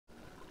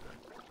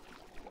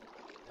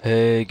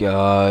Hey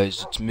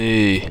guys, it's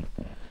me,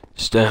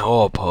 Stan.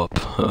 Oh,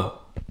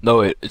 Pup. No,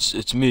 wait,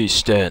 it's me,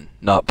 Stan,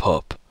 not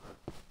Pup.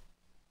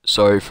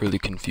 Sorry for the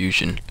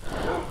confusion.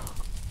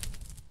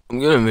 I'm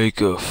gonna make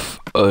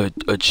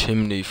a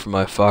chimney for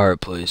my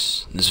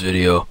fireplace in this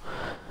video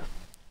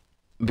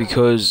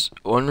because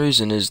one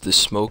reason is the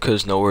smoke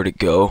has nowhere to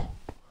go,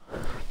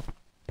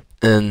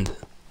 and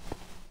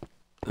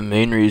the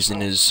main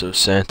reason is so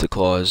Santa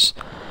Claus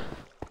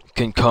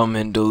can come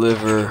and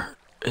deliver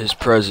his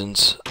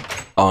presents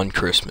on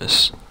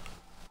Christmas.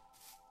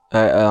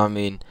 I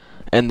mean,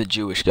 and the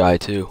Jewish guy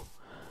too,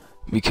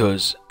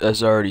 because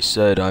as I already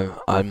said,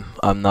 I'm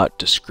not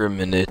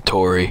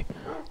discriminatory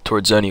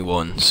towards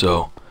anyone.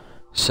 So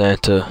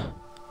Santa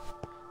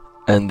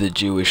and the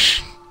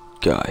Jewish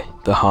guy,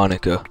 the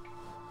Hanukkah.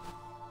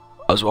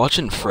 I was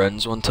watching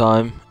Friends one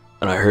time,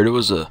 and I heard it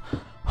was a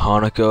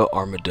Hanukkah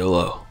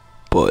armadillo,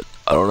 but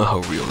I don't know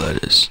how real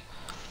that is.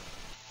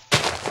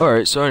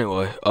 Alright, so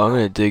anyway, I'm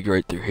gonna dig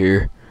right through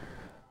here.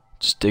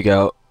 Just dig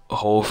out a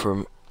hole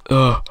from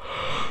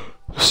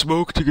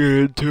smoke to get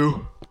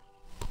into.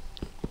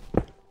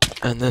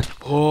 And then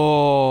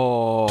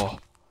oh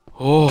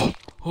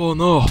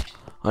no.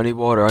 I need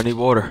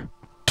water.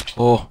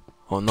 Oh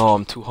no,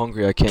 I'm too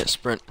hungry, I can't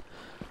sprint.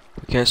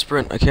 I can't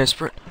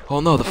sprint. Oh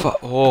no, the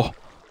fire.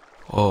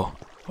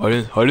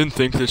 I didn't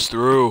think this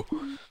through.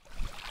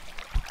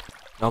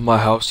 Now my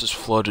house is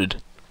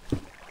flooded.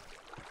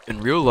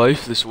 In real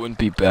life this wouldn't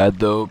be bad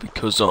though,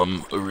 because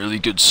I'm a really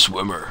good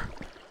swimmer.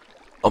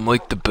 I'm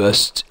like the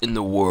best in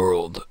the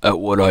world at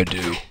what I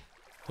do.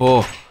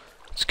 Oh,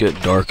 it's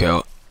getting dark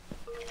out.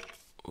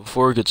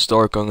 Before it gets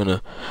dark, I'm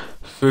gonna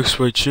fix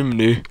my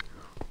chimney,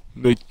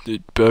 make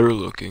it better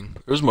looking.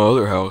 There's my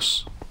other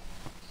house.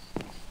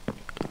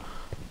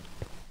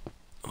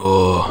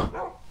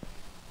 Oh,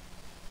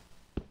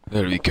 I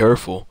gotta be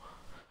careful.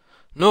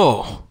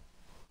 No,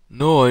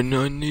 I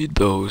need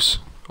those.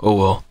 Oh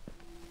well.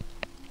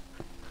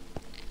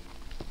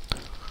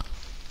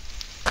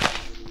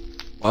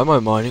 Why am I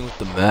mining with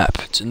the map?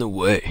 It's in the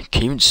way.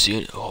 Can't even see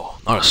it. Oh,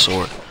 not a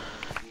sword.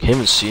 Can't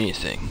even see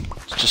anything.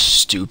 It's just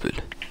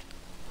stupid.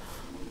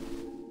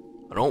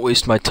 I don't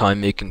waste my time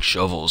making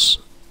shovels,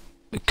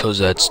 because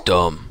that's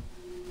dumb.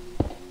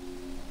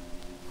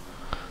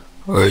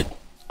 Alright,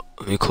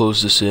 let me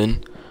close this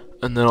in,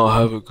 and then I'll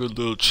have a good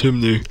little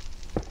chimney.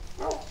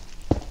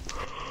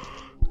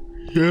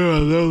 Yeah,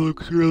 that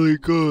looks really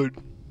good.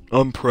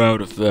 I'm proud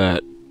of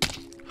that.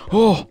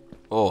 Oh,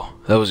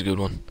 that was a good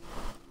one.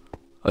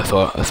 I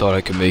thought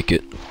I could make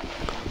it. Do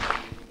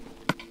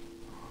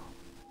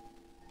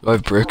I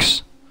have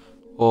bricks?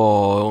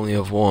 Oh, I only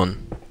have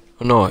one.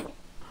 Oh no,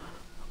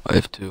 I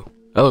have two.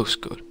 That looks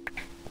good.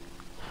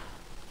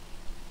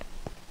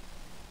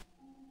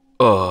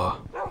 Uh-oh.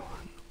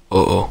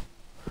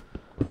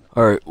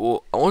 Alright,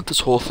 well, I want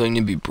this whole thing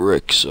to be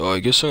bricks, so I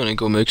guess I'm gonna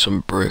go make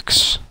some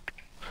bricks.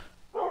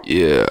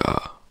 Yeah.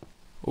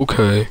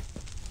 Okay.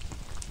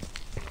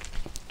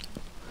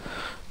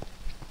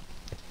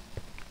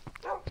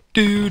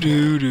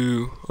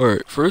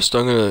 Alright, first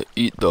I'm gonna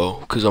eat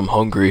though, cause I'm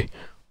hungry.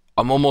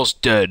 I'm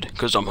almost dead,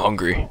 cause I'm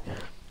hungry.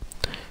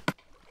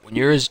 When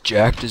you're as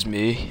jacked as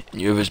me,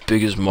 and you have as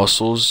big as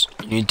muscles,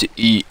 you need to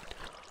eat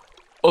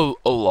a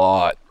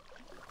lot.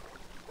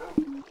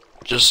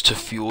 Just to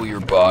fuel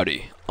your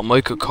body. I'm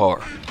like a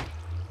car.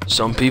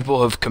 Some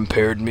people have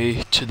compared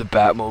me to the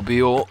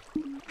Batmobile,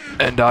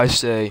 and I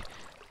say,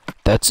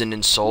 that's an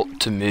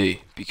insult to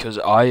me, because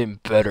I am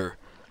better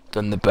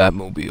than the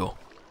Batmobile.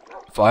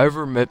 If I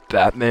ever met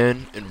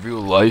Batman in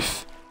real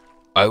life,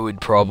 I would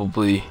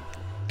probably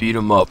beat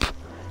him up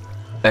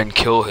and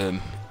kill him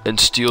and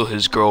steal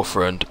his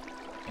girlfriend,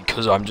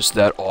 because I'm just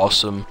that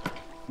awesome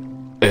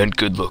and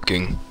good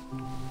looking.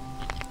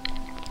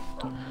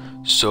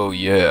 So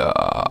yeah.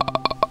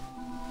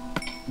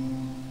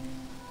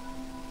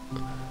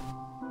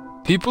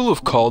 People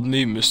have called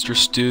me Mr.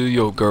 Steal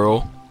Your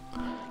Girl,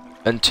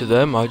 and to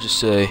them I just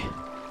say,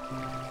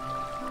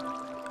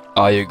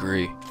 I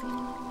agree.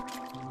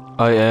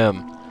 I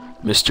am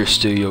Mr.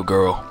 Steal Your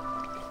Girl.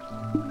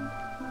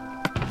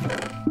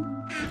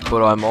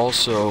 But I'm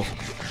also...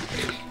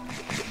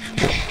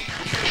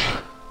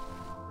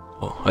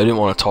 Oh, I didn't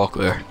want to talk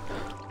there.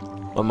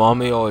 My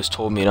mommy always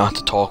told me not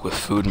to talk with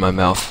food in my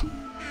mouth.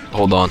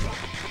 Hold on.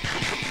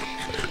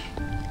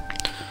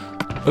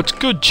 That's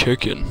good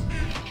chicken.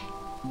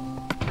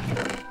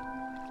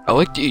 I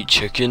like to eat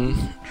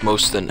chicken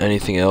most than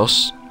anything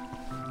else,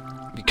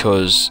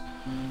 because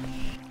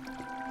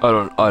I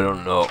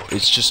don't know.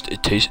 It's just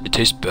it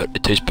tastes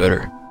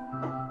better.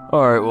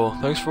 Alright, well,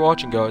 thanks for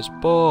watching guys.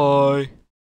 Bye.